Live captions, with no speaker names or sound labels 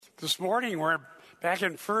This morning we're back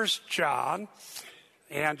in 1 John,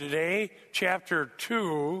 and today chapter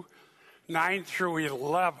 2, 9 through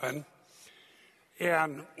 11.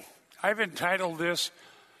 And I've entitled this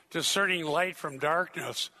Discerning Light from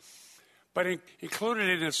Darkness, but included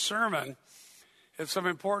in this sermon is some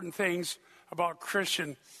important things about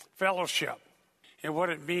Christian fellowship and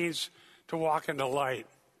what it means to walk in the light.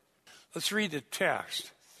 Let's read the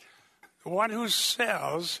text. The one who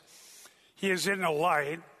says he is in the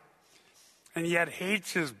light and yet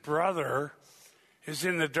hates his brother is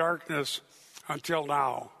in the darkness until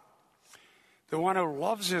now. The one who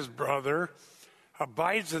loves his brother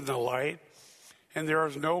abides in the light, and there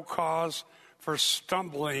is no cause for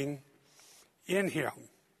stumbling in him.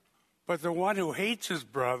 But the one who hates his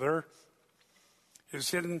brother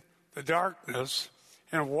is in the darkness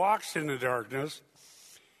and walks in the darkness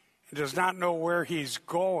and does not know where he's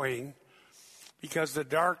going because the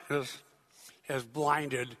darkness has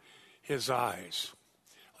blinded his eyes.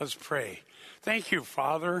 Let's pray. Thank you,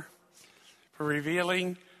 Father, for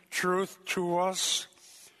revealing truth to us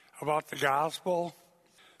about the gospel.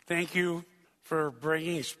 Thank you for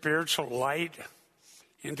bringing spiritual light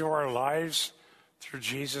into our lives through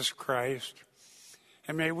Jesus Christ.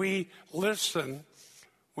 And may we listen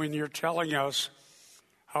when you're telling us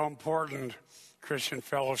how important Christian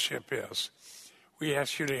fellowship is. We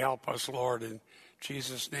ask you to help us, Lord, in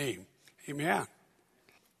Jesus' name. Amen.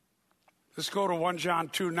 Let's go to 1 John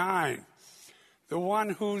 2:9. The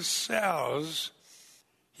one who says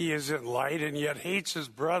he is in light and yet hates his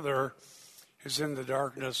brother is in the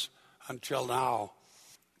darkness until now.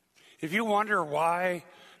 If you wonder why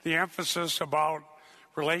the emphasis about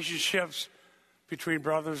relationships between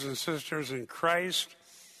brothers and sisters in Christ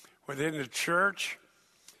within the church,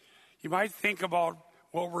 you might think about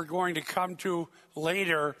what we're going to come to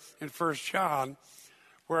later in 1 John,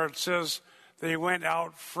 where it says they went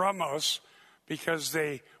out from us because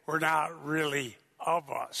they were not really of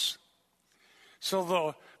us. So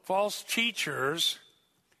the false teachers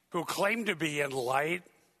who claimed to be in light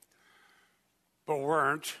but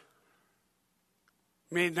weren't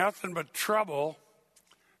made nothing but trouble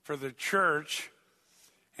for the church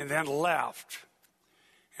and then left.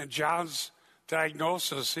 And John's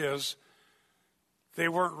diagnosis is they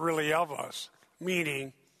weren't really of us,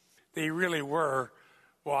 meaning they really were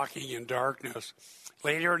walking in darkness.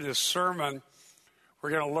 Later in this sermon,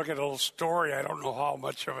 we're going to look at a little story. I don't know how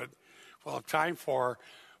much of it we'll have time for,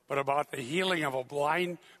 but about the healing of a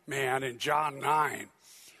blind man in John 9.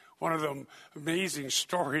 One of the amazing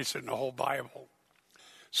stories in the whole Bible.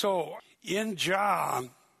 So in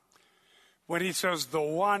John, when he says, the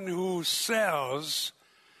one who says,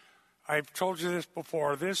 I've told you this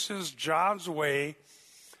before, this is John's way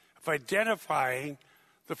of identifying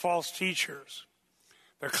the false teachers,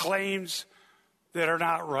 the claims that are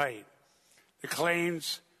not right, the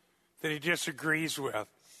claims that he disagrees with.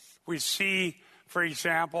 We see, for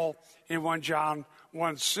example, in 1 John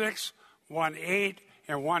 1:6, 1:8,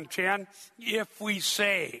 and 1:10, if we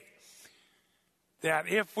say. That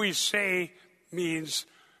if we say means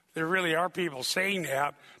there really are people saying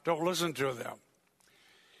that, don't listen to them.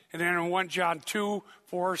 And then in 1 John 2,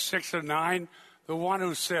 4, 6, and 9, the one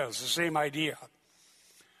who says, the same idea.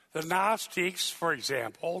 The Gnostics, for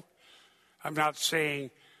example, I'm not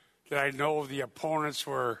saying that I know the opponents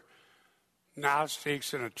were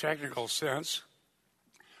Gnostics in a technical sense,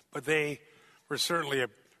 but they were certainly a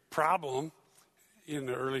problem in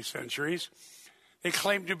the early centuries. They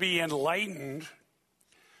claimed to be enlightened,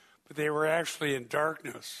 but they were actually in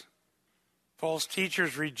darkness. False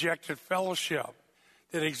teachers rejected fellowship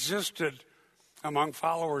that existed among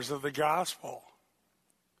followers of the gospel.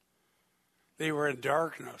 They were in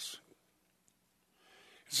darkness.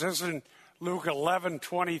 It says in Luke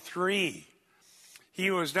 11:23, he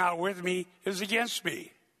who is not with me is against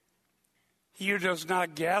me. He who does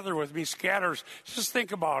not gather with me scatters. Just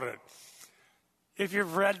think about it. If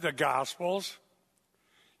you've read the Gospels,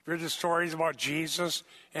 you've read the stories about Jesus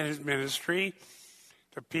and his ministry,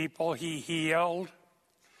 the people he healed.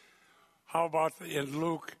 How about in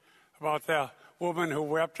Luke, about the woman who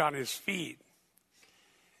wept on his feet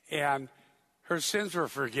and her sins were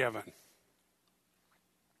forgiven?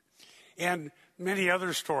 And many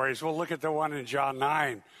other stories. We'll look at the one in John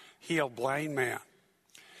 9, healed blind man.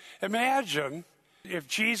 Imagine if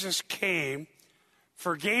Jesus came,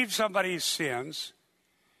 forgave somebody's sins,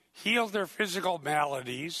 healed their physical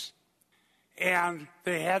maladies, and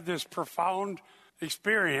they had this profound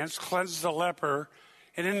experience, cleansed the leper,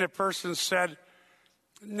 and then the person said,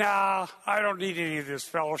 nah, I don't need any of this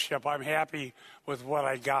fellowship. I'm happy with what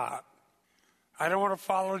I got. I don't want to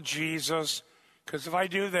follow Jesus, because if I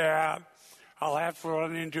do that, I'll have to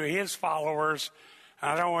run into his followers,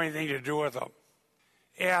 and I don't want anything to do with them.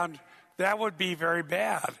 And that would be very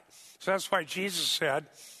bad. So that's why Jesus said,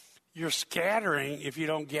 you're scattering if you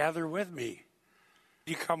don't gather with me.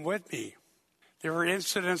 You come with me. There were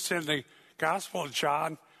incidents in the Gospel of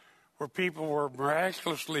John where people were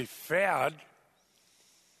miraculously fed,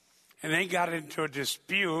 and they got into a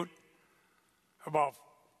dispute about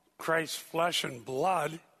Christ's flesh and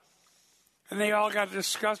blood, and they all got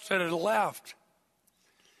disgusted and left.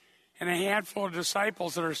 And a handful of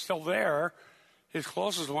disciples that are still there, his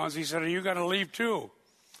closest ones, he said, are you going to leave too?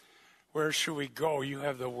 Where should we go? You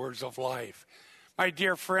have the words of life. My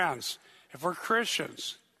dear friends, if we're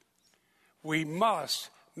Christians, we must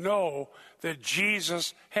know that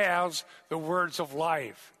Jesus has the words of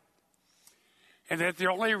life. And that the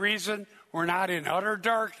only reason we're not in utter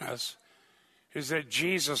darkness is that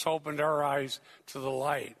Jesus opened our eyes to the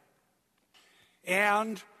light.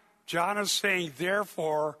 And John is saying,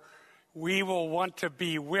 therefore, we will want to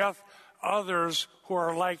be with others who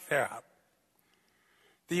are like that.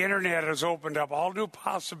 The internet has opened up all new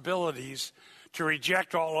possibilities to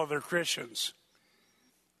reject all other Christians.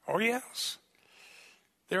 Oh, yes.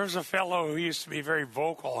 There was a fellow who used to be very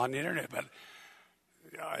vocal on the internet, but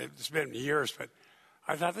it's been years, but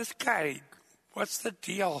I thought, this guy, what's the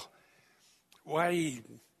deal? Why he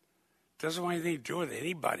doesn't want anything to do with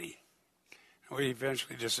anybody? Well, he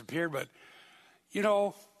eventually disappeared, but, you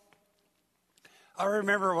know, I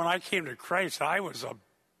remember when I came to Christ, I was a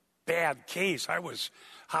bad case. I was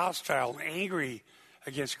hostile and angry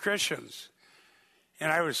against Christians.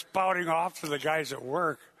 And I was spouting off to the guys at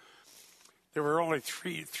work. There were only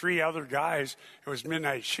three other guys. It was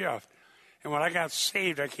midnight shift. And when I got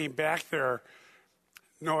saved, I came back there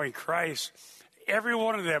knowing Christ. Every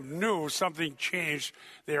one of them knew something changed.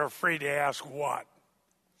 They were afraid to ask what.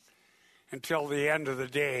 Until the end of the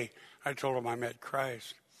day, I told them I met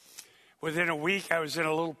Christ. Within a week, I was in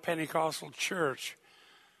a little Pentecostal church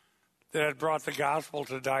that had brought the gospel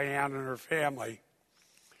to Diane and her family.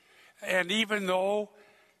 And even though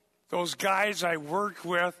those guys I worked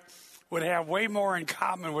with would have way more in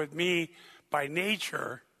common with me by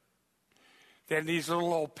nature than these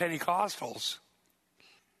little old Pentecostals,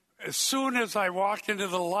 as soon as I walked into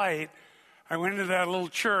the light, I went into that little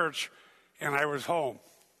church and I was home.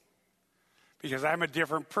 Because I'm a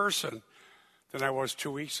different person than I was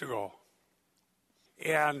 2 weeks ago.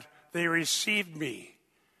 And they received me.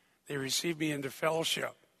 They received me into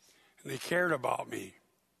fellowship. And they cared about me.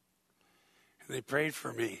 And they prayed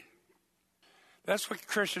for me. That's what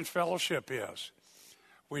Christian fellowship is.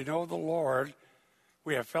 We know the Lord.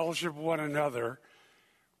 We have fellowship with one another.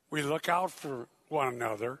 We look out for one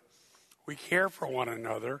another. We care for one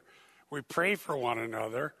another. We pray for one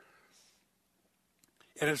another.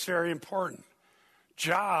 And it's very important.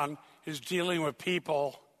 John is dealing with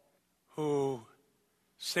people who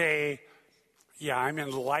say, yeah, I'm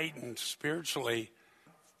enlightened spiritually.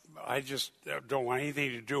 I just don't want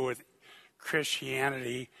anything to do with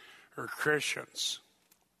Christianity or Christians.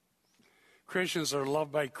 Christians are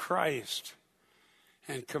loved by Christ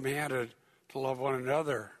and commanded to love one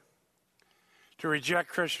another. To reject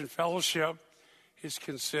Christian fellowship is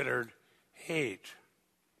considered hate.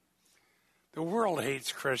 The world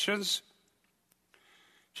hates Christians.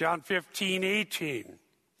 John 15:18.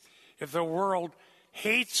 If the world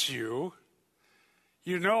hates you,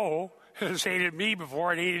 you know it has hated me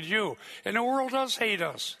before it hated you. And the world does hate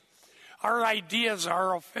us. Our ideas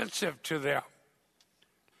are offensive to them.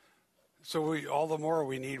 So all the more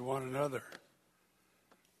we need one another.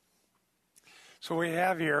 So we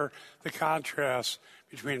have here the contrast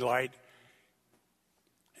between light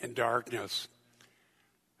and darkness.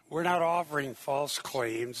 We're not offering false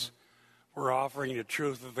claims. We're offering the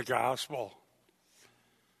truth of the gospel.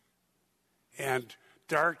 And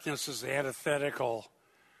darkness is antithetical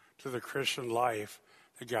to the Christian life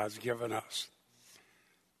that God's given us.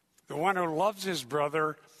 The one who loves his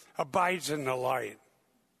brother abides in the light.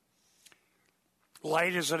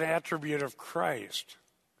 Light is an attribute of Christ.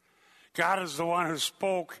 God is the one who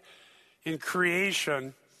spoke in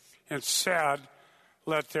creation and said,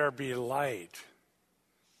 "Let there be light."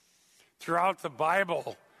 Throughout the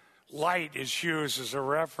Bible, light is used as a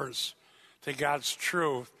reference to God's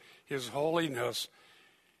truth, his holiness,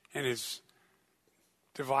 and his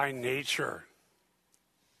divine nature.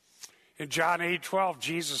 In John 8:12,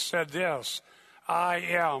 Jesus said this, "I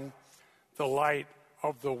am the light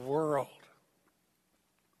of the world.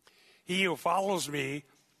 He who follows me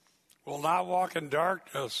will not walk in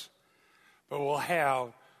darkness, but will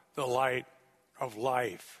have the light of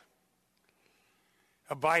life."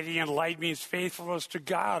 Abiding in light means faithfulness to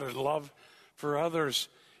God and love for others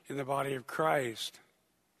in the body of Christ.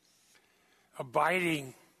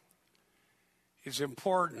 Abiding is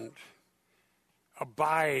important.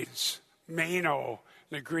 Abides, meno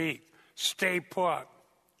in the Greek, stay put.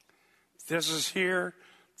 This is here,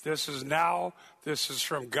 this is now, this is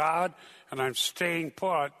from God, and I'm staying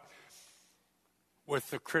put with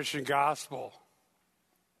the Christian gospel.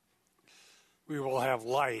 We will have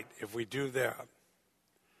light if we do that.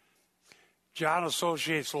 John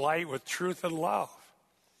associates light with truth and love.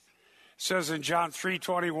 It says in John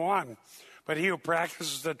 3:21, but he who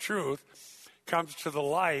practices the truth comes to the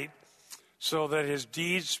light so that his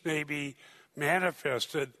deeds may be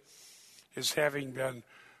manifested as having been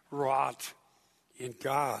wrought in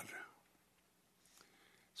God.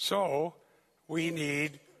 So we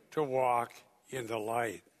need to walk in the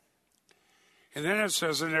light. And then it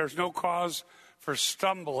says, and there's no cause for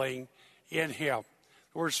stumbling in him.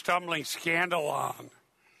 The word stumbling, scandalon,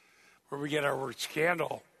 where we get our word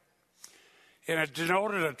scandal. And it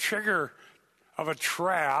denoted a trigger of a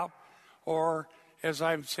trap, or, as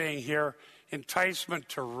I'm saying here, enticement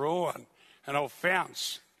to ruin, an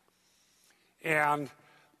offense. And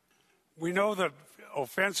we know that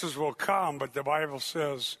offenses will come, but the Bible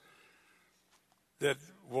says that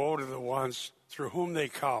woe to the ones through whom they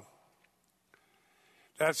come.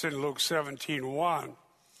 That's in Luke 17:1.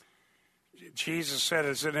 Jesus said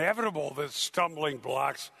it's inevitable that stumbling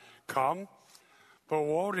blocks come, but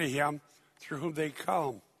woe to him through whom they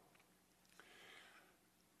come.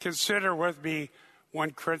 Consider with me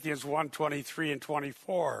 1 Corinthians 1:23 and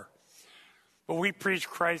 24. But we preach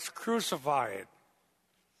Christ crucified.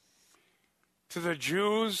 To the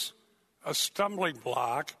Jews, a stumbling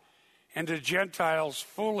block, and to Gentiles,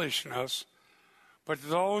 foolishness. But to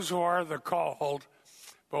those who are the called,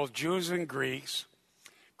 both Jews and Greeks,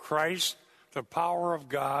 Christ, the power of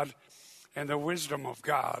God, and the wisdom of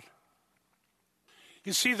God.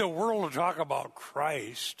 You see, the world will talk about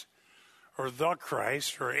Christ, or the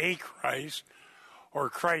Christ, or a Christ, or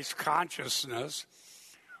Christ consciousness,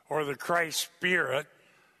 or the Christ spirit,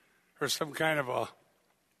 or some kind of a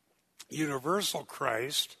universal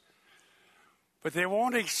Christ, but they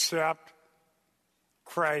won't accept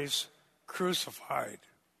Christ crucified.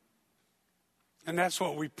 And that's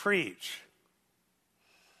what we preach.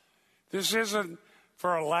 This isn't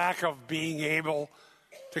for a lack of being able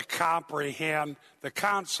to comprehend the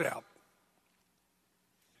concept.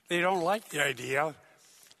 They don't like the idea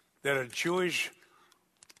that a Jewish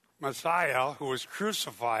Messiah who was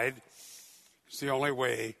crucified is the only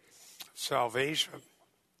way of salvation.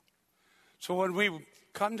 So when we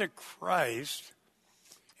come to Christ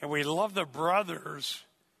and we love the brothers,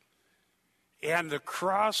 and the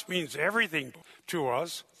cross means everything to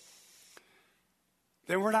us,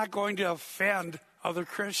 then we're not going to offend other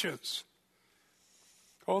Christians.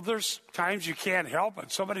 Oh, there's times you can't help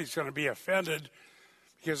it. Somebody's going to be offended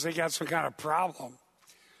because they got some kind of problem.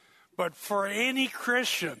 But for any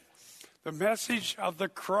Christian, the message of the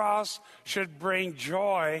cross should bring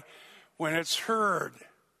joy when it's heard.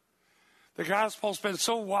 The gospel's been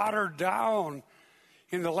so watered down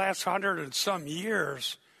in the last 100 and some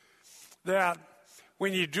years that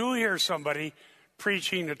when you do hear somebody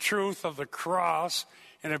preaching the truth of the cross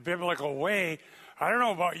in a biblical way, I don't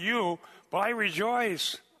know about you, but I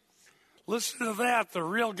rejoice. Listen to that, the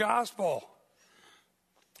real gospel.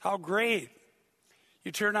 How great.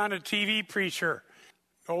 You turn on a TV preacher.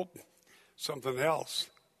 Nope, something else.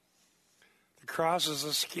 The cross is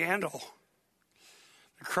a scandal.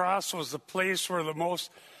 The cross was the place where the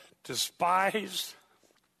most despised,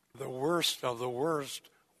 the worst of the worst,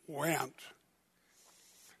 went.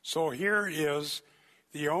 So here is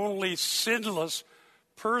the only sinless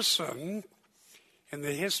person in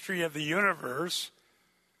the history of the universe,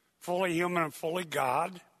 fully human and fully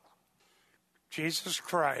God, Jesus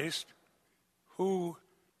Christ, who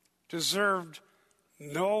deserved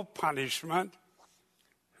no punishment,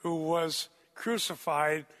 who was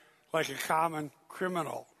crucified like a common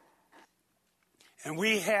criminal. And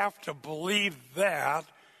we have to believe that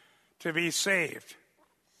to be saved.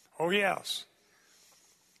 Oh, yes.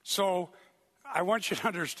 So I want you to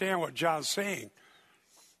understand what John's saying.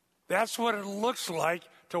 That's what it looks like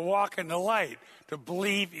to walk in the light, to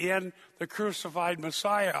believe in the crucified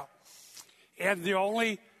Messiah. And the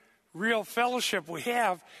only real fellowship we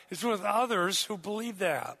have is with others who believe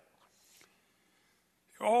that.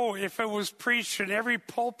 Oh, if it was preached in every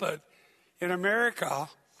pulpit in America,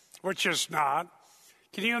 which is not,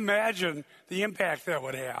 can you imagine the impact that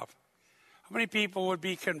would have? How many people would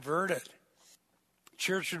be converted?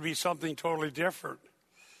 Church would be something totally different.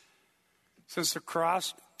 Since the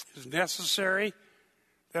cross is necessary,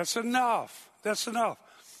 that's enough. That's enough.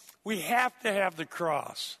 We have to have the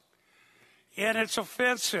cross. And it's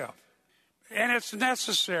offensive. And it's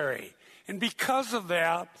necessary. And because of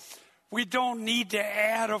that, we don't need to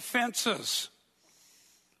add offenses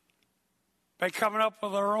by coming up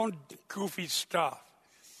with our own goofy stuff,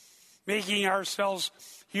 making ourselves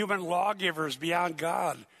human lawgivers beyond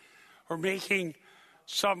God, or making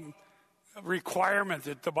some requirement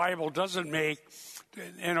that the Bible doesn't make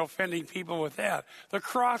and offending people with that. The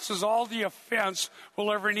cross is all the offense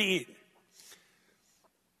we'll ever need.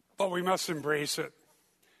 But we must embrace it.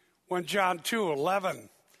 1 John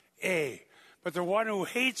 2:11a. But the one who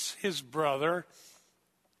hates his brother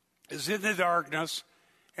is in the darkness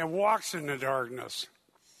and walks in the darkness.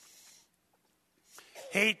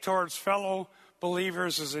 Hate towards fellow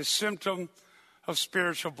believers is a symptom of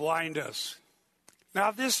spiritual blindness.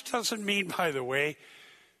 Now, this doesn't mean, by the way,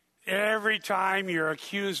 every time you're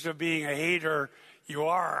accused of being a hater, you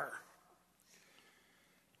are.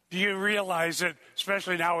 Do you realize that,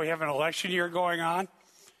 especially now we have an election year going on,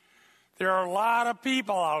 there are a lot of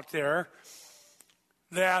people out there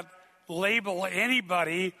that label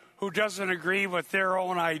anybody who doesn't agree with their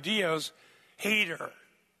own ideas hater.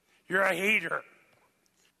 You're a hater.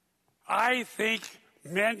 I think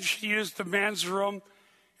men should use the men's room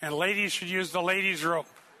and ladies should use the ladies' room.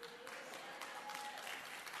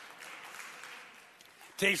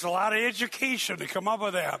 It takes a lot of education to come up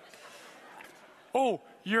with that. Oh,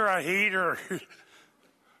 you're a hater.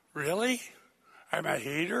 Really? I'm a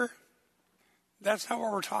hater? That's not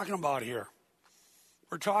what we're talking about here.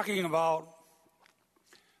 We're talking about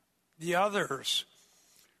the others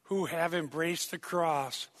who have embraced the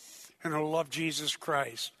cross and who love Jesus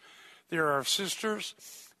Christ. They're our sisters.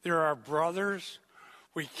 They're our brothers.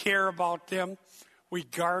 We care about them. We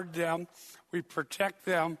guard them. We protect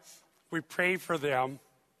them. We pray for them.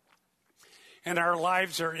 And our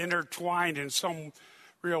lives are intertwined in some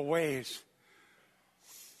real ways.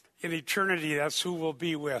 In eternity, that's who we'll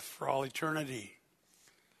be with for all eternity.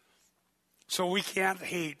 So we can't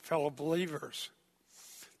hate fellow believers.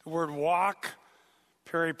 The word walk,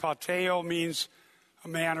 peripateo, means a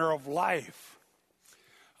manner of life.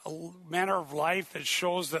 A manner of life that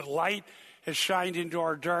shows that light has shined into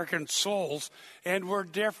our darkened souls and we're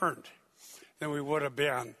different than we would have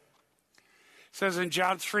been. It says in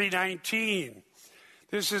John 3:19,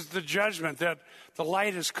 this is the judgment, that the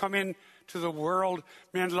light has come into the world.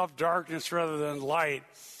 Men love darkness rather than light,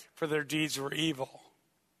 for their deeds were evil.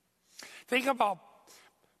 Think about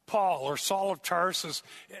Paul or Saul of Tarsus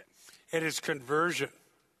at his conversion.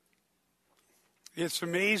 It's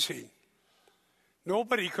amazing.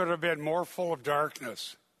 Nobody could have been more full of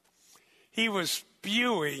darkness. He was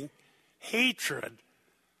spewing hatred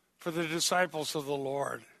for the disciples of the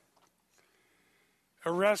Lord,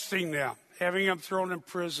 arresting them, having them thrown in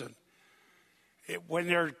prison. When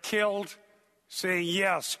they're killed, saying,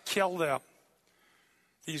 yes, kill them,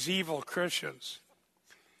 these evil Christians.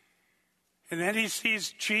 And then he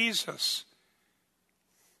sees Jesus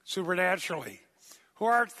supernaturally. Who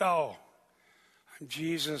art thou? I'm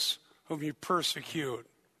Jesus whom you persecute.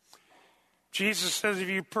 Jesus says, if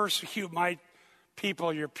you persecute my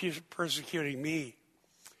people, you're persecuting me.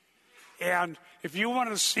 And if you want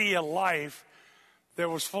to see a life that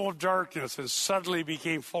was full of darkness and suddenly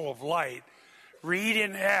became full of light, read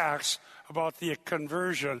in Acts about the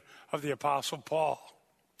conversion of the Apostle Paul.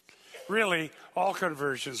 Really, all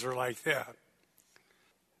conversions are like that.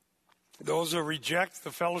 Those who reject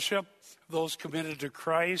the fellowship, those committed to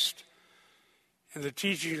Christ and the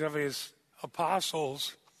teachings of his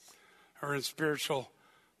apostles, are in spiritual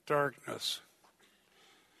darkness.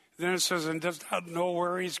 Then it says, and does not know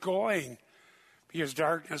where he's going, because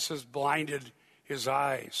darkness has blinded his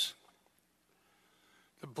eyes.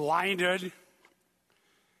 The blinded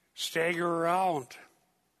stagger around,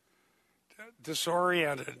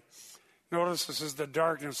 disoriented. Notice this is the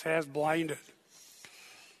darkness has blinded.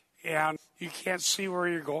 And you can't see where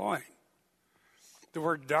you're going. The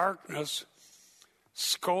word darkness,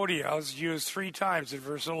 scodia, is used 3 times in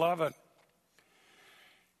verse 11.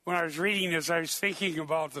 When I was reading this, I was thinking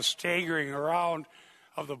about the staggering around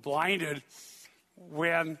of the blinded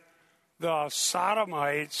when the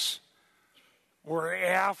Sodomites were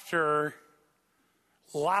after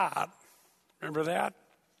Lot. Remember that?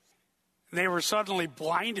 And they were suddenly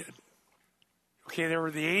blinded. Okay, they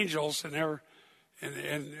were the angels, and they were,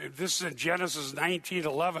 and this is in Genesis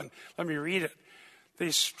 19:11. Let me read it. They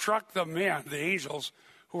struck the men, the angels,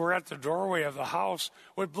 who were at the doorway of the house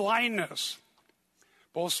with blindness,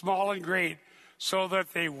 both small and great, so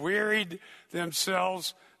that they wearied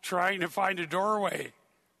themselves trying to find a doorway.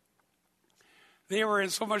 They were in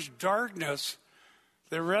so much darkness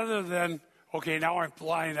that rather than okay, now I'm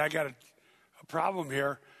blind, I got a problem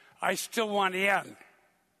here. I still want in.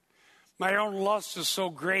 My own lust is so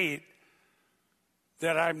great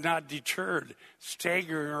that I'm not deterred,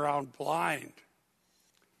 staggering around blind.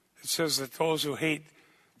 It says that those who hate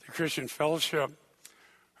the Christian fellowship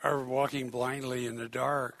are walking blindly in the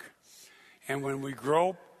dark. And when we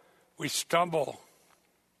grope, we stumble.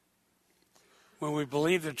 When we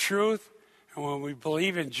believe the truth and when we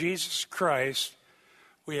believe in Jesus Christ,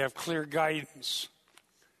 we have clear guidance.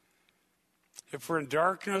 If we're in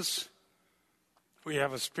darkness, we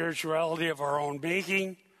have a spirituality of our own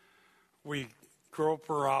making. We grope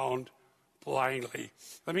around blindly.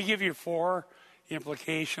 Let me give you 4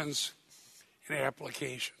 implications and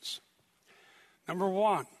applications. Number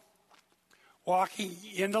 1, walking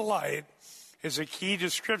in the light is a key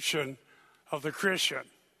description of the Christian.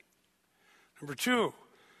 Number 2,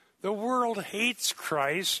 the world hates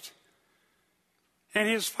Christ and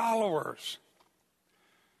his followers.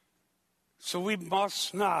 So we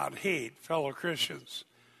must not hate fellow Christians.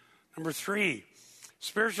 Number 3,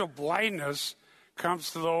 spiritual blindness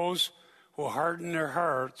comes to those who harden their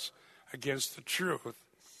hearts against the truth.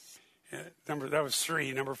 That was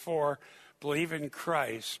 3. Number 4, believe in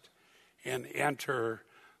Christ and enter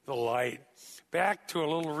the light. Back to a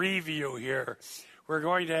little review here. We're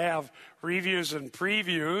going to have reviews and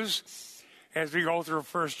previews as we go through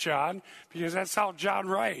 1 John, because that's how John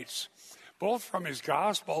writes, both from his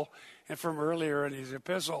gospel and from earlier in his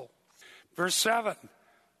epistle. Verse 7,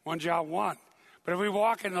 1 John 1. But if we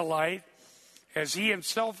walk in the light, as he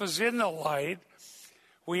himself is in the light,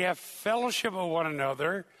 we have fellowship with one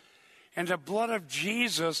another, and the blood of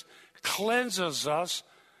Jesus cleanses us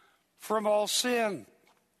from all sin.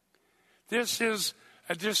 This is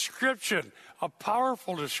a description, a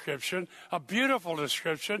powerful description, a beautiful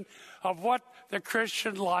description of what the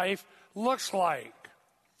Christian life looks like.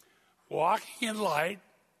 Walking in light,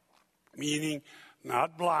 meaning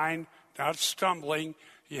not blind, not stumbling.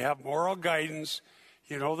 You have moral guidance.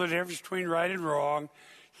 You know the difference between right and wrong.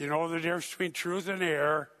 You know the difference between truth and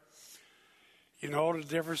error. You know the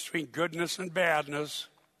difference between goodness and badness.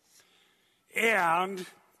 And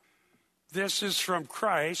this is from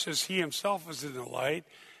Christ, as he himself is in the light.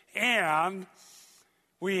 And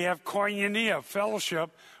we have koinonia, fellowship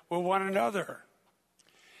with one another.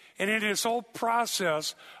 And in this whole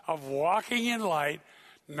process of walking in light,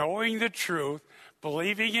 knowing the truth,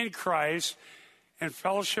 believing in Christ, and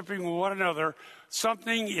fellowshipping with one another,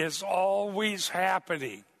 something is always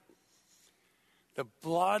happening. The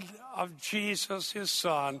blood of Jesus, his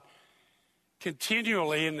Son,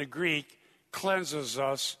 continually in the Greek cleanses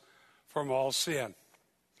us from all sin.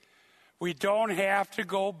 We don't have to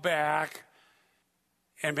go back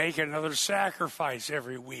and make another sacrifice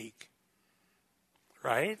every week,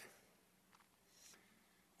 right?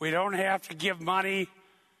 We don't have to give money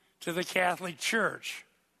to the Catholic Church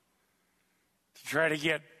to try to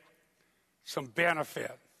get some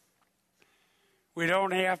benefit. We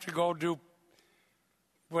don't have to go do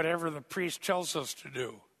whatever the priest tells us to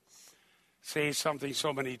do. Say something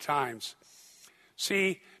so many times.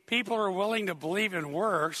 See, people are willing to believe in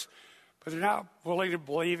works, but they're not willing to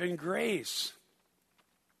believe in grace.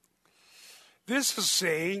 This is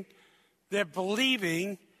saying that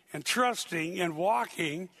believing and trusting and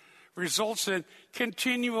walking results in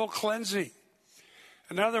continual cleansing.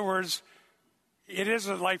 In other words, it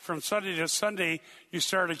isn't like from Sunday to Sunday you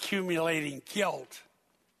start accumulating guilt.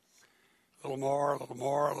 A little more, a little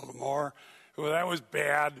more, a little more. Well, that was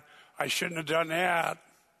bad. I shouldn't have done that.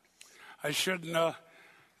 I shouldn't have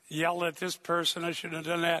yelled at this person. I shouldn't have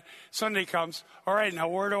done that. Sunday comes. All right, now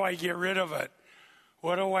where do I get rid of it?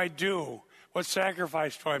 What do I do? What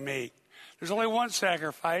sacrifice do I make? There's only one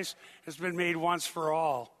sacrifice. It's been made once for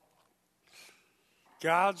all.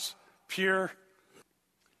 God's pure,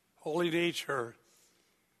 holy nature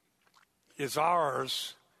is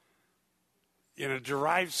ours in a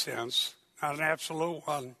derived sense, not an absolute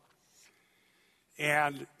one.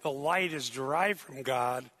 And the light is derived from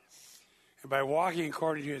God. And by walking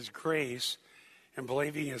according to his grace and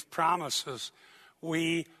believing his promises,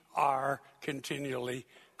 we are continually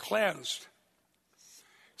cleansed.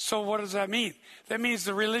 So what does that mean? That means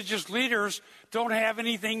the religious leaders don't have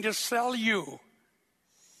anything to sell you.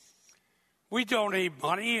 We donate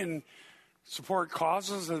money and support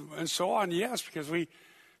causes and so on, yes, because we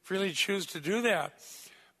freely choose to do that.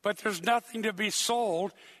 But there's nothing to be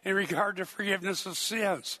sold in regard to forgiveness of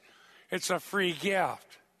sins. It's a free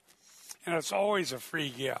gift. And it's always a free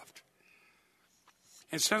gift.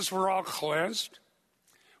 And since we're all cleansed,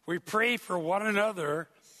 we pray for one another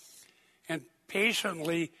and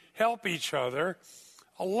patiently help each other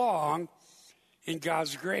along in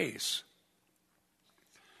God's grace.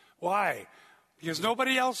 Why? Because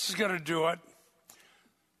nobody else is going to do it.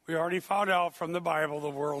 We already found out from the Bible the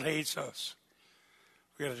world hates us.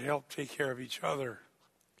 We got to help take care of each other.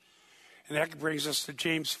 And that brings us to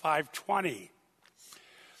James 5:20.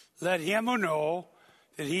 Let him who know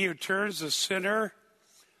that he who turns the sinner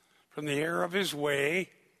from the error of his way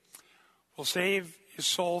will save his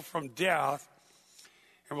soul from death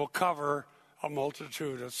and will cover a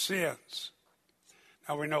multitude of sins.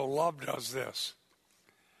 Now we know love does this.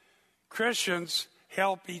 Christians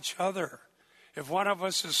help each other. If one of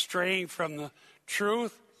us is straying from the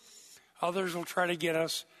truth, others will try to get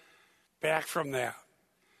us back from that,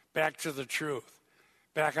 back to the truth,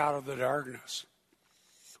 back out of the darkness.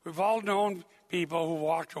 We've all known people who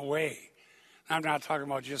walked away. I'm not talking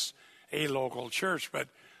about just a local church, but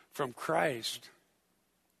from Christ.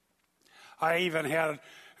 I even had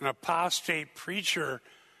an apostate preacher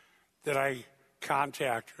that I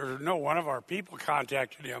contacted, one of our people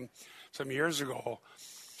contacted him some years ago,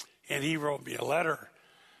 and he wrote me a letter.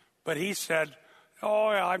 But he said,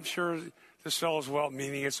 oh, yeah, I'm sure this fellow's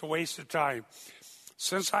well-meaning. It's a waste of time.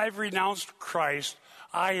 Since I've renounced Christ,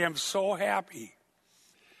 I am so happy.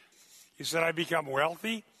 He said, I become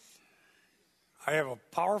wealthy. I have a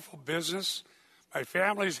powerful business. My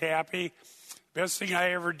family's happy. Best thing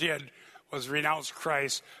I ever did was renounce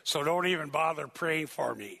Christ, so don't even bother praying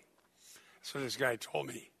for me. That's what this guy told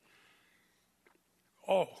me.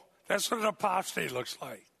 Oh, that's what an apostate looks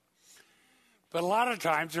like. But a lot of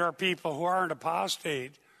times there are people who aren't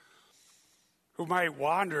apostate who might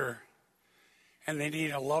wander, and they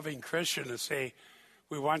need a loving Christian to say,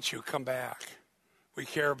 we want you, come back. We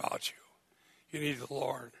care about you. You need the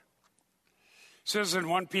Lord. It says in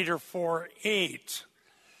 1 Peter 4:8,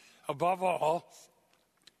 above all,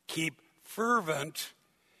 keep fervent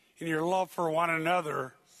in your love for one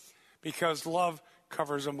another, because love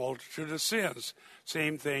covers a multitude of sins.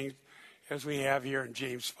 Same thing as we have here in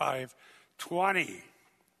James 5:20.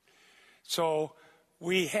 So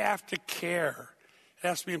we have to care. It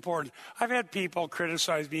has to be important. I've had people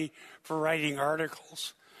criticize me for writing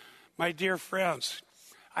articles. My dear friends,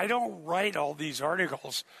 I don't write all these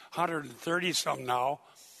articles, 130 some now,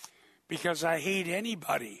 because I hate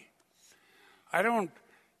anybody. I don't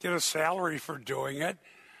get a salary for doing it.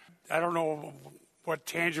 I don't know what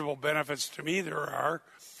tangible benefits to me there are,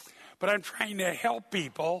 but I'm trying to help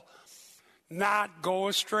people not go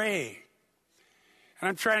astray. And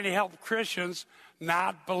I'm trying to help Christians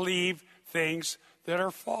not believe things that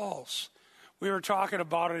are false. We were talking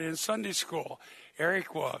about it in Sunday school.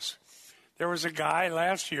 Eric was. There was a guy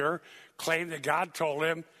last year claimed that God told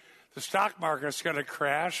him the stock market's going to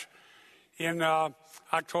crash in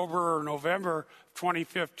October or November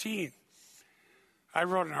 2015. I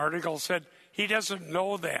wrote an article that said he doesn't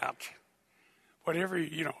know that. Whatever,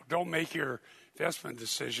 don't make your investment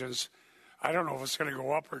decisions. I don't know if it's going to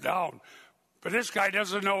go up or down. But this guy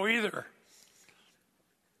doesn't know either.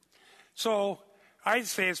 So I'd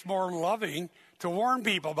say it's more loving to warn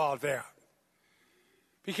people about that.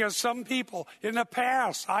 Because some people, in the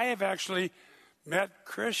past, I have actually met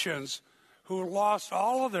Christians who lost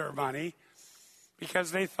all of their money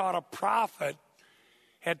because they thought a prophet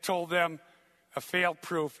had told them a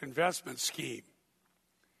fail-proof investment scheme.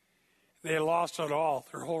 They lost it all,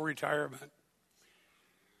 their whole retirement.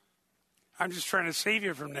 I'm just trying to save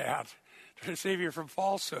you from that, trying to save you from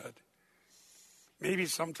falsehood. Maybe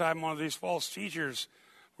sometime one of these false teachers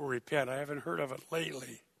will repent. I haven't heard of it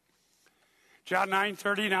lately. John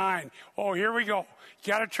 9:39. Oh, here we go.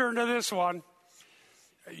 You got to turn to this one.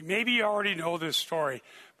 Maybe you already know this story,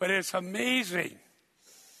 but it's amazing.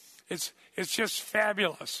 It's just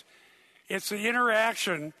fabulous. It's the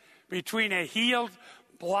interaction between a healed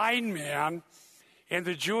blind man and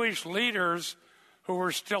the Jewish leaders who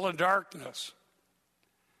were still in darkness.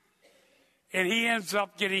 And he ends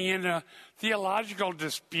up getting in a theological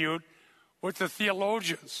dispute with the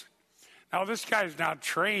theologians. Now, this guy's not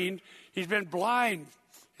trained. He's been blind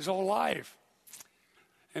his whole life.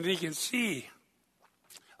 And he can see.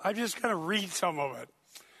 I'm just going to read some of it.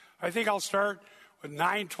 I think I'll start with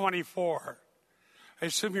 9:24. I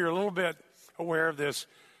assume you're a little bit aware of this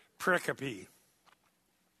pericope.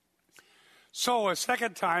 So a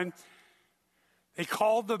second time, they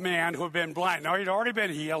called the man who had been blind. Now, he'd already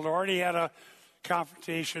been healed, already had a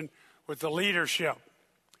confrontation with the leadership,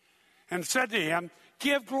 and said to him,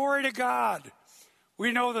 give glory to God.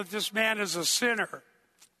 We know that this man is a sinner.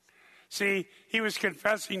 See, he was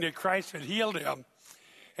confessing that Christ had healed him,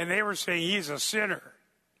 and they were saying he's a sinner.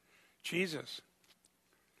 Jesus.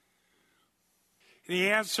 And he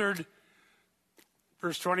answered,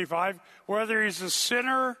 verse 25, whether he's a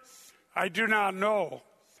sinner, I do not know.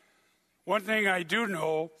 One thing I do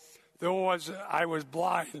know, Though I was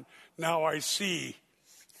blind, now I see.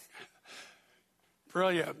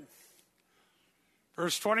 Brilliant.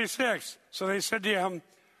 Verse 26. So they said to him,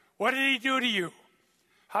 what did he do to you?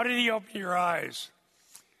 How did he open your eyes?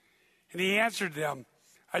 And he answered them,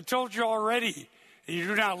 I told you already, and you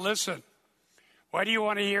do not listen. Why do you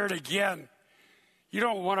want to hear it again? You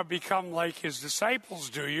don't want to become like his disciples,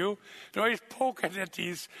 do you? No, he's poking at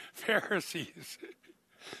these Pharisees.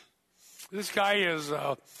 This guy is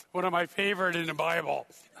one of my favorite in the Bible.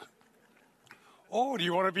 Oh, do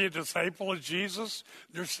you want to be a disciple of Jesus?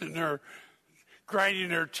 They're sitting there grinding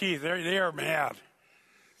their teeth. They are mad.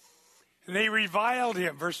 And they reviled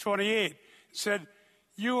him, verse 28, said,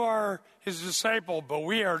 you are his disciple, but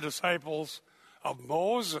we are disciples of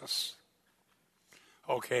Moses.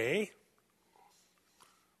 Okay.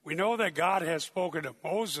 We know that God has spoken to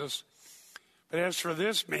Moses, but as for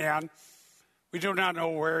this man, we do not know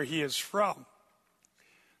where he is from.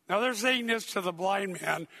 Now they're saying this to the blind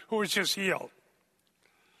man who was just healed.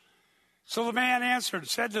 So the man answered,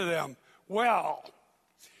 said to them, well,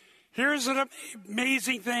 here's an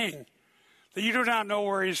amazing thing, that you do not know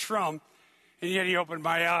where he's from, and yet he opened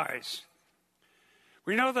my eyes.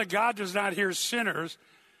 We know that God does not hear sinners,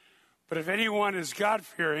 but if anyone is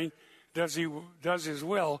God-fearing, does his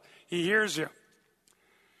will, he hears him.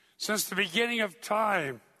 Since the beginning of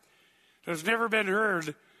time, it has never been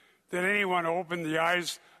heard that anyone opened the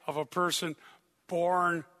eyes of a person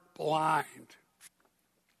born blind.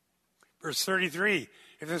 Verse 33,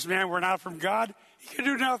 if this man were not from God, he could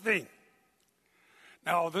do nothing.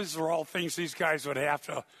 Now, these are all things these guys would have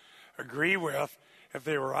to agree with if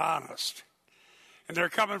they were honest. And they're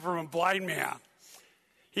coming from a blind man.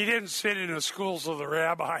 He didn't sit in the schools of the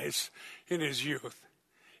rabbis in his youth.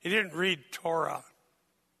 He didn't read Torah.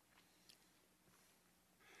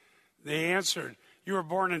 They answered, you were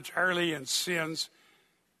born entirely in sins.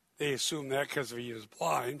 They assumed that because he was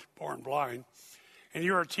blind, born blind. And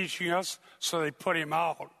you are teaching us, so they put him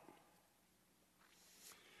out.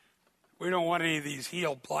 We don't want any of these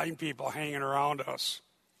healed blind people hanging around us.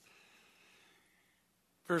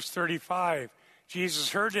 Verse 35,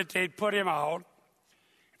 Jesus heard that they'd put him out.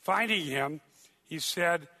 Finding him, he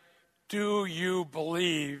said, do you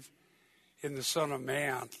believe in the Son of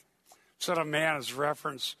Man? Son of Man is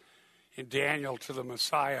reference in Daniel to the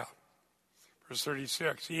Messiah. Verse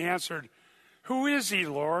 36, he answered, who is he,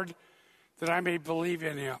 Lord, that I may believe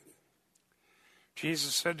in him?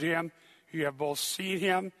 Jesus said to him, you have both seen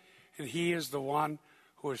him, and he is the one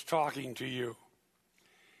who is talking to you.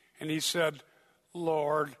 And he said,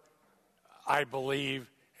 Lord, I believe,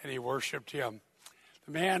 and he worshiped him.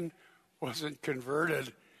 The man wasn't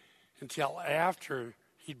converted until after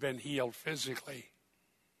he'd been healed physically.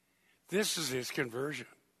 This is his conversion.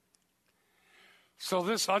 So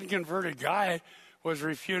this unconverted guy was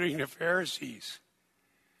refuting the Pharisees.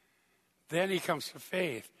 Then he comes to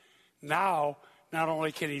faith. Now, not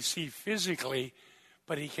only can he see physically,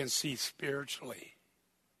 but he can see spiritually.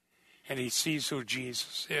 And he sees who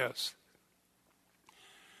Jesus is.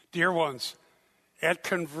 Dear ones, at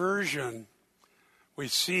conversion, we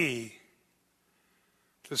see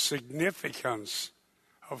the significance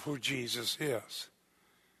of who Jesus is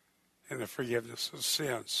and the forgiveness of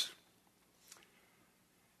sins.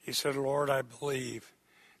 He said, Lord, I believe.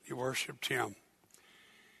 He worshiped him.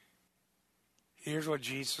 Here's what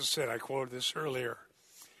Jesus said. I quoted this earlier.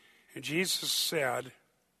 And Jesus said,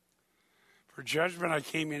 for judgment I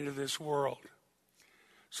came into this world,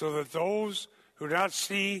 so that those who do not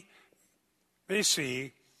see may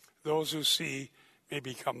see, those who see may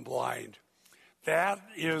become blind. That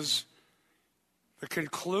is the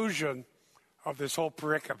conclusion of this whole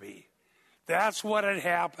pericope. That's what had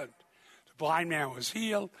happened. The blind man was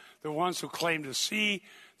healed. The ones who claimed to see,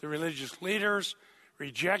 the religious leaders,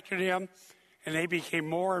 rejected him, and they became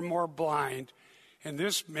more and more blind. And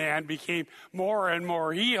this man became more and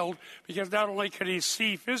more healed because not only could he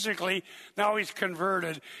see physically, now he's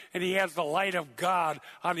converted and he has the light of God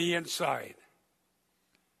on the inside.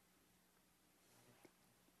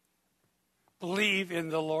 Believe in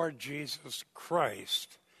the Lord Jesus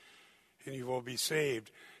Christ and you will be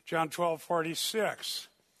saved. John 12:46.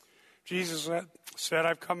 Jesus said,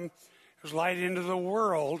 I've come as light into the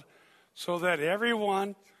world so that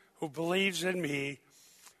everyone who believes in me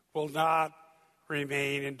will not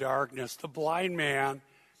remain in darkness. The blind man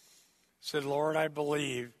said, Lord, I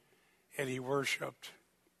believe, and he worshiped.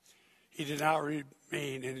 He did not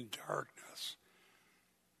remain in darkness.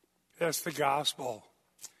 That's the gospel.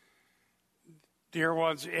 Dear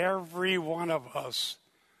ones, every one of us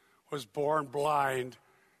was born blind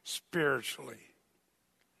spiritually.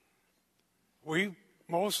 We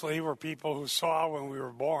mostly were people who saw when we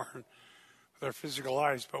were born with our physical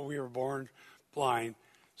eyes, but we were born blind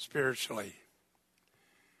spiritually.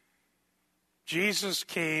 Jesus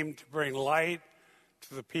came to bring light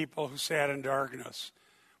to the people who sat in darkness.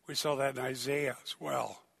 We saw that in Isaiah as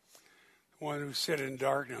well. The one who sit in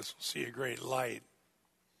darkness will see a great light.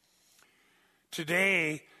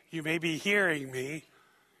 Today, you may be hearing me,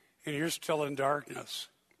 and you're still in darkness.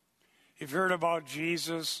 You've heard about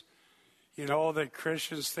Jesus. You know that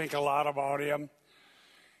Christians think a lot about him.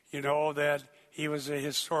 You know that he was a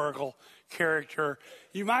historical character.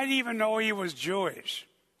 You might even know he was Jewish.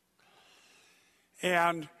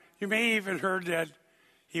 And you may even heard that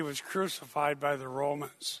he was crucified by the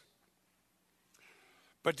Romans.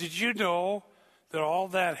 But did you know that all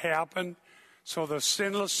that happened so the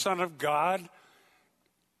sinless Son of God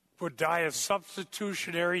would die a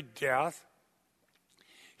substitutionary death?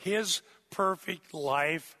 His perfect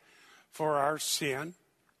life for our sin.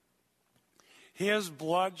 His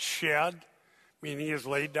blood shed, meaning his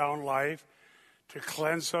laid down life, to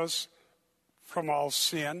cleanse us from all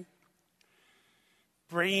sin.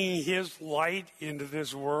 Bringing his light into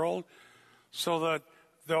this world so that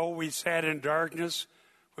though we sat in darkness,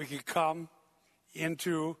 we could come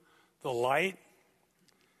into the light.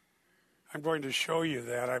 I'm going to show you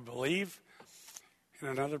that, I believe, in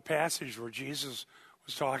another passage where Jesus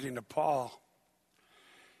was talking to Paul.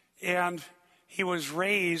 And he was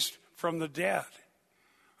raised from the dead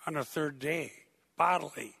on the third day,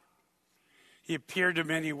 bodily. He appeared to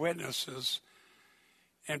many witnesses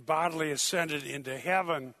and bodily ascended into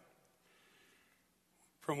heaven,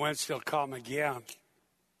 from whence he'll come again.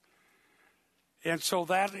 And so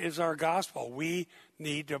that is our gospel. We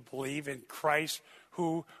need to believe in Christ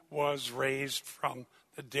who was raised from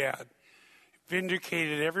the dead,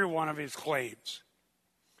 vindicated every one of his claims.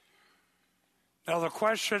 Now the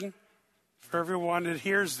question for everyone that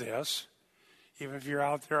hears this, even if you're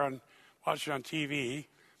out there watching on TV,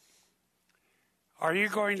 are you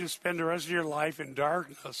going to spend the rest of your life in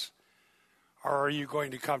darkness, or are you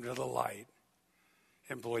going to come to the light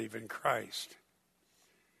and believe in Christ?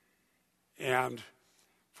 And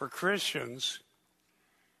for Christians,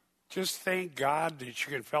 just thank God that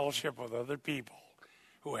you can fellowship with other people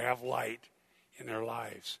who have light in their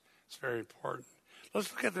lives. It's very important.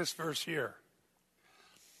 Let's look at this verse here.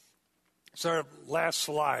 It's our last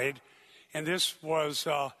slide, and this was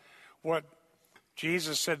what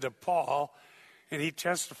Jesus said to Paul, and he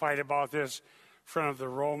testified about this in front of the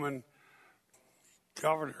Roman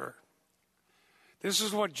governor. This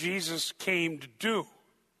is what Jesus came to do,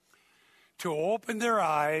 to open their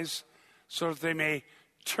eyes so that they may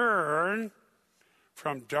turn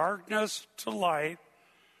from darkness to light,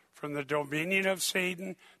 from the dominion of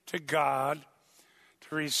Satan to God,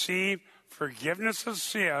 to receive forgiveness of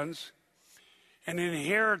sins and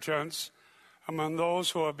inheritance among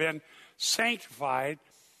those who have been sanctified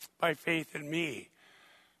by faith in me.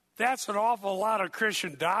 That's an awful lot of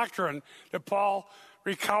Christian doctrine that Paul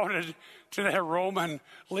recounted to that Roman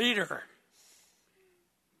leader.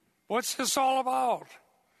 What's this all about?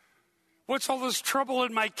 What's all this trouble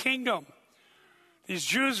in my kingdom? These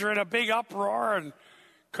Jews are in a big uproar and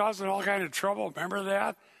causing all kind of trouble. Remember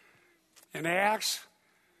that in Acts?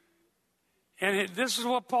 And this is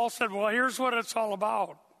what Paul said. Well, here's what it's all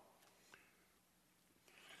about.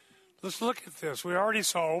 Let's look at this. We already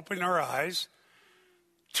saw open our eyes.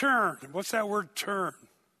 Turn. What's that word turn?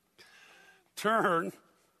 Turn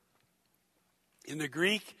in the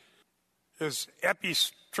Greek is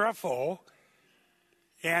epistrepho,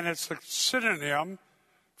 and it's a synonym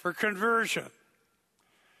for conversion.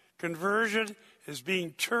 Conversion is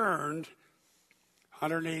being turned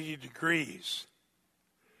 180 degrees.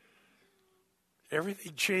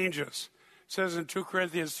 Everything changes. It says in 2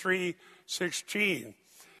 Corinthians 3:16,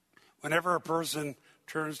 whenever a person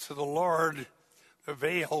turns to the Lord, the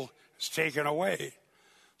veil is taken away.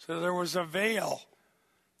 So there was a veil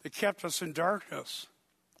that kept us in darkness.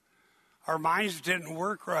 Our minds didn't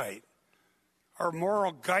work right. Our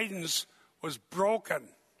moral guidance was broken.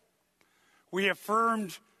 We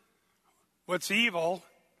affirmed what's evil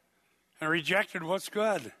and rejected what's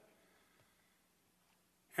good.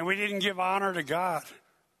 And we didn't give honor to God.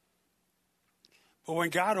 But when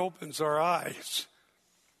God opens our eyes,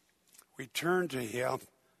 we turn to him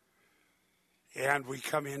and we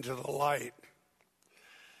come into the light.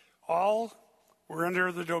 All were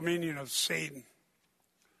under the dominion of Satan.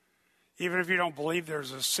 Even if you don't believe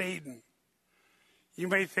there's a Satan, you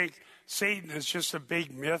may think Satan is just a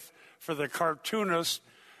big myth for the cartoonists,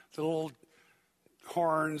 the little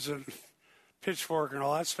horns and pitchfork and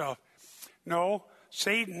all that stuff. No,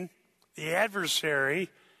 Satan, the adversary,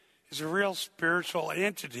 is a real spiritual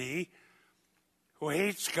entity who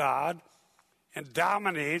hates God and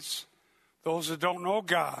dominates those that don't know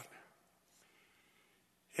God.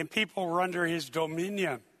 And people are under his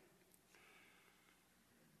dominion.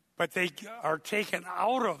 But they are taken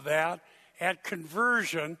out of that at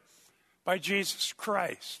conversion by Jesus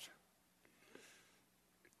Christ.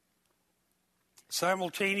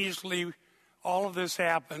 Simultaneously, all of this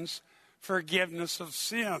happens, forgiveness of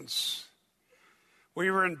sins.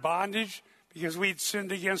 We were in bondage because we'd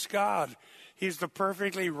sinned against God. He's the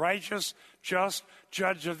perfectly righteous, just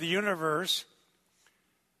judge of the universe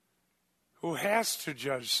who has to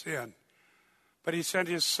judge sin. But he sent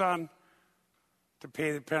his Son to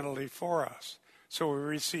pay the penalty for us. So we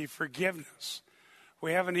receive forgiveness.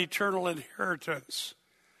 We have an eternal inheritance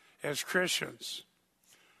as Christians.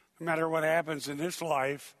 No matter what happens in this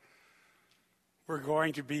life, we're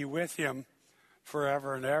going to be with him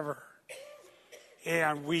forever and ever.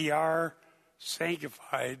 And we are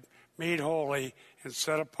sanctified, made holy, and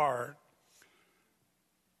set apart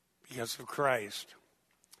because of Christ.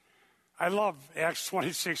 I love Acts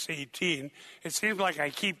 26:18. It seems like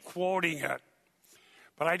I keep quoting it.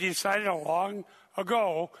 But I decided long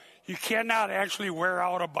ago, you cannot actually wear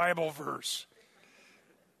out a Bible verse.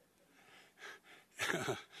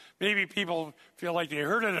 Maybe people feel like they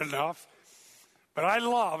heard it enough. But I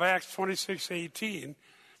love Acts 26:18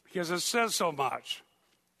 because it says so much.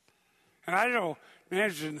 And I don't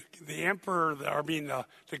imagine the emperor,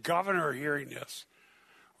 the governor hearing this.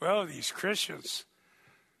 Well, these Christians,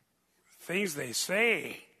 things they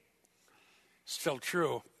say, still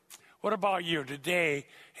true. What about you? Today,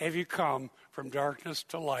 have you come from darkness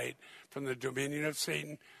to light, from the dominion of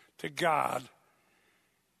Satan to God,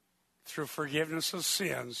 through forgiveness of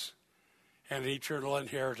sins and eternal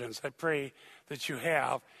inheritance? I pray that you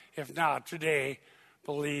have. If not, today,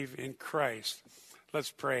 believe in Christ. Let's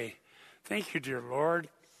pray. Thank you, dear Lord,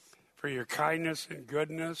 for your kindness and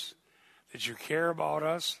goodness, that you care about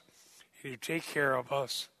us and you take care of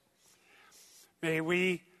us. May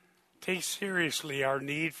we take seriously our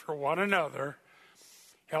need for one another.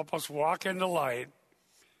 Help us walk in the light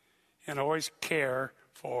and always care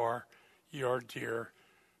for your dear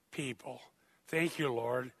people. Thank you,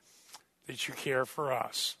 Lord, that you care for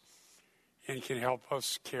us and can help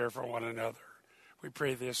us care for one another. We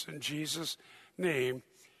pray this in Jesus' name.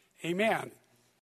 Amen.